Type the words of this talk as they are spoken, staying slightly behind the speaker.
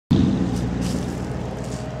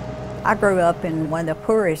I grew up in one of the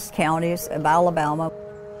poorest counties of Alabama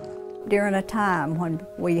during a time when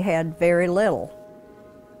we had very little.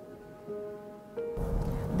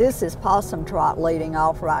 This is possum trot leading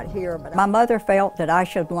off right here, but my mother felt that I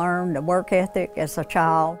should learn the work ethic as a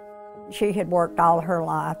child. She had worked all her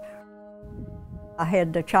life. I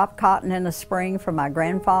had to chop cotton in the spring for my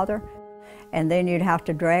grandfather, and then you'd have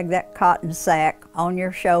to drag that cotton sack on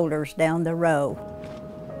your shoulders down the row.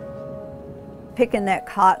 Picking that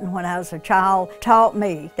cotton when I was a child taught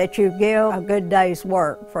me that you give a good day's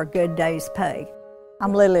work for a good day's pay.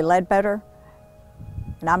 I'm Lilly Ledbetter,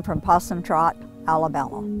 and I'm from Possum Trot,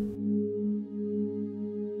 Alabama.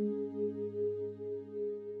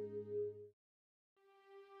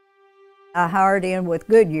 I hired in with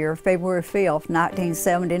Goodyear February 5th,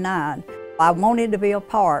 1979. I wanted to be a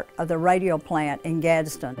part of the radio plant in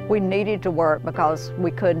Gadsden. We needed to work because we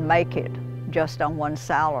couldn't make it just on one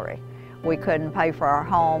salary. We couldn't pay for our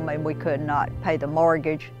home and we could not pay the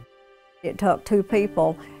mortgage. It took two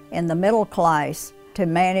people in the middle class to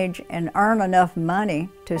manage and earn enough money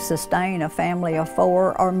to sustain a family of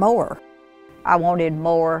four or more. I wanted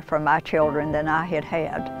more for my children than I had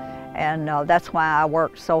had, and that's why I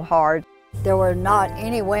worked so hard. There were not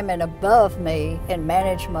any women above me in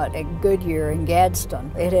management at Goodyear and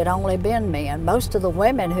Gadsden. It had only been men. Most of the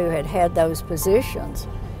women who had had those positions,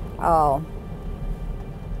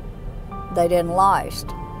 they didn't last.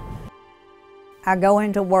 I go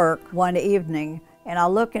into work one evening and I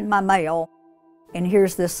look in my mail and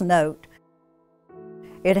here's this note.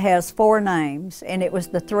 It has 4 names and it was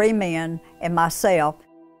the 3 men and myself.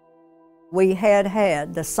 We had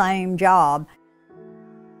the same job.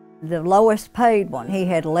 The lowest paid one, he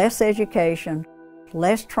had less education,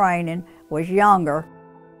 less training, was younger.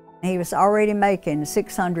 He was already making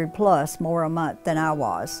 $600 plus more a month than I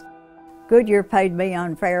was. Goodyear paid me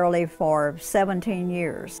unfairly for 17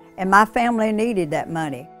 years, and my family needed that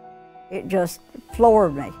money. It just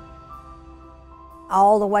floored me.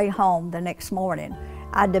 All the way home the next morning,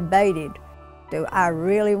 I debated, do I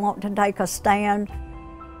really want to take a stand?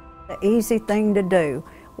 The easy thing to do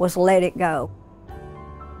was let it go.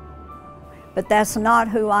 But that's not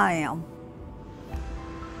who I am.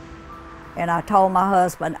 And I told my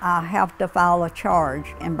husband, I have to file a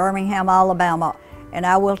charge in Birmingham, Alabama. And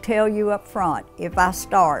I will tell you up front, if I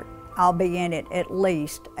start, I'll be in it at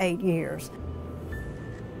least 8 years.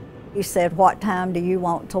 He said, what time do you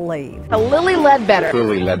want to leave? Lilly Ledbetters.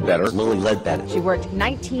 Lilly Ledbetters. Lilly Ledbetters. She worked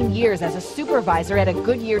 19 years as a supervisor at a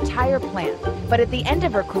Goodyear tire plant, but at the end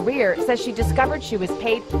of her career says she discovered she was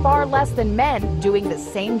paid far less than men doing the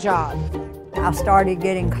same job. I started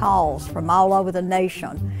getting calls from all over the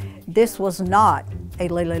nation. This was not a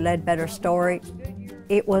Lilly Ledbetter story.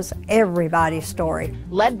 It was everybody's story.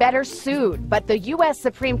 Ledbetter sued, but the U.S.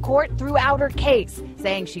 Supreme Court threw out her case,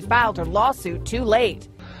 saying she filed her lawsuit too late.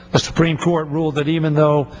 The Supreme Court ruled that even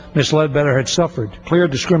though Ms. Ledbetter had suffered clear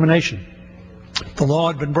discrimination, the law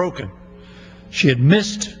had been broken. She had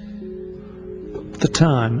missed the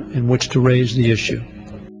time in which to raise the issue.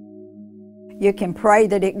 You can pray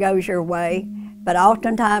that it goes your way, but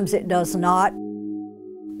oftentimes it does not.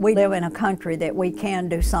 We live in a country that we can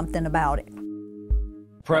do something about it.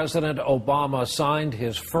 President Obama signed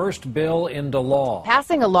his first bill into law,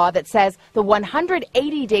 passing a law that says the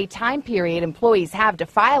 180-day time period employees have to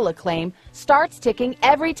file a claim starts ticking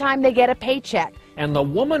every time they get a paycheck. And the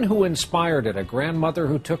woman who inspired it, a grandmother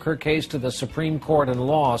who took her case to the Supreme Court and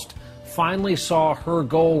lost, finally saw her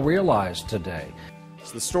goal realized today.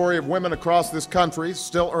 It's the story of women across this country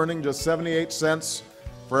still earning just 78 cents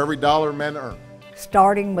for every dollar men earn.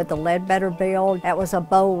 Starting with the Ledbetter bill, that was a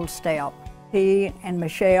bold step. He and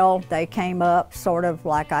Michelle, they came up sort of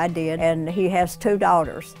like I did, and he has 2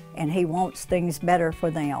 daughters, and he wants things better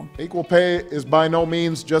for them. Equal pay is by no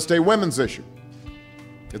means just a women's issue.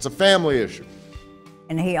 It's a family issue.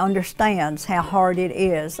 And he understands how hard it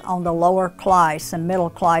is on the lower class and middle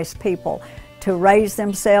class people to raise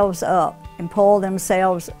themselves up and pull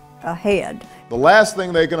themselves ahead. The last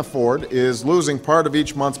thing they can afford is losing part of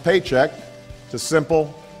each month's paycheck to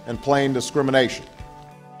simple and plain discrimination.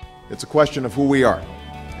 It's a question of who we are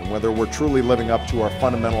and whether we're truly living up to our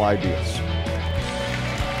fundamental ideas.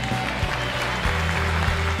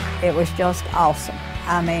 It was just awesome.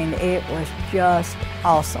 I mean, it was just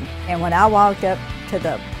awesome. And when I walked up to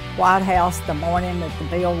the White House the morning that the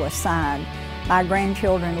bill was signed, my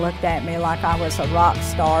grandchildren looked at me like I was a rock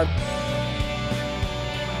star.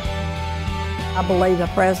 I believe the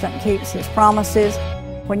president keeps his promises.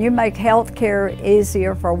 When you make health care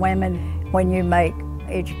easier for women, when you make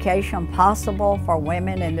education possible for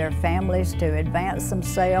women and their families to advance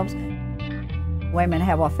themselves, women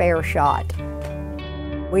have a fair shot.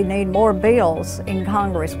 We need more bills in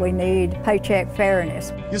Congress. We need paycheck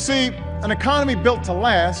fairness. You see, an economy built to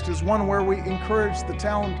last is one where we encourage the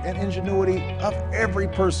talent and ingenuity of every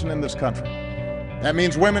person in this country. That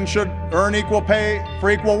means women should earn equal pay for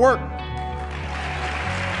equal work.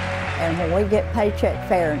 And when we get paycheck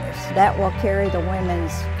fairness, that will carry the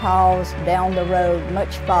women's cause down the road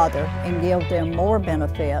much farther and give them more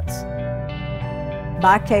benefits.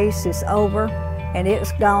 My case is over and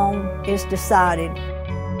it's gone, it's decided.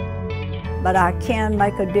 But I can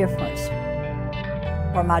make a difference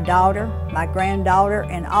for my daughter, my granddaughter,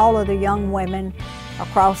 and all of the young women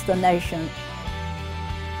across the nation.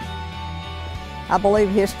 I believe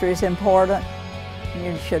history is important, and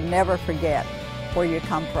you should never forget where you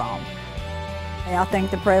come from. And I think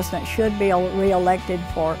the president should be re-elected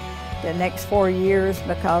for the next 4 years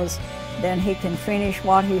because then he can finish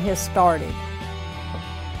what he has started.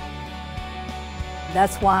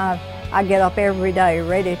 That's why I get up every day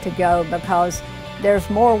ready to go, because there's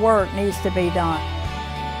more work needs to be done.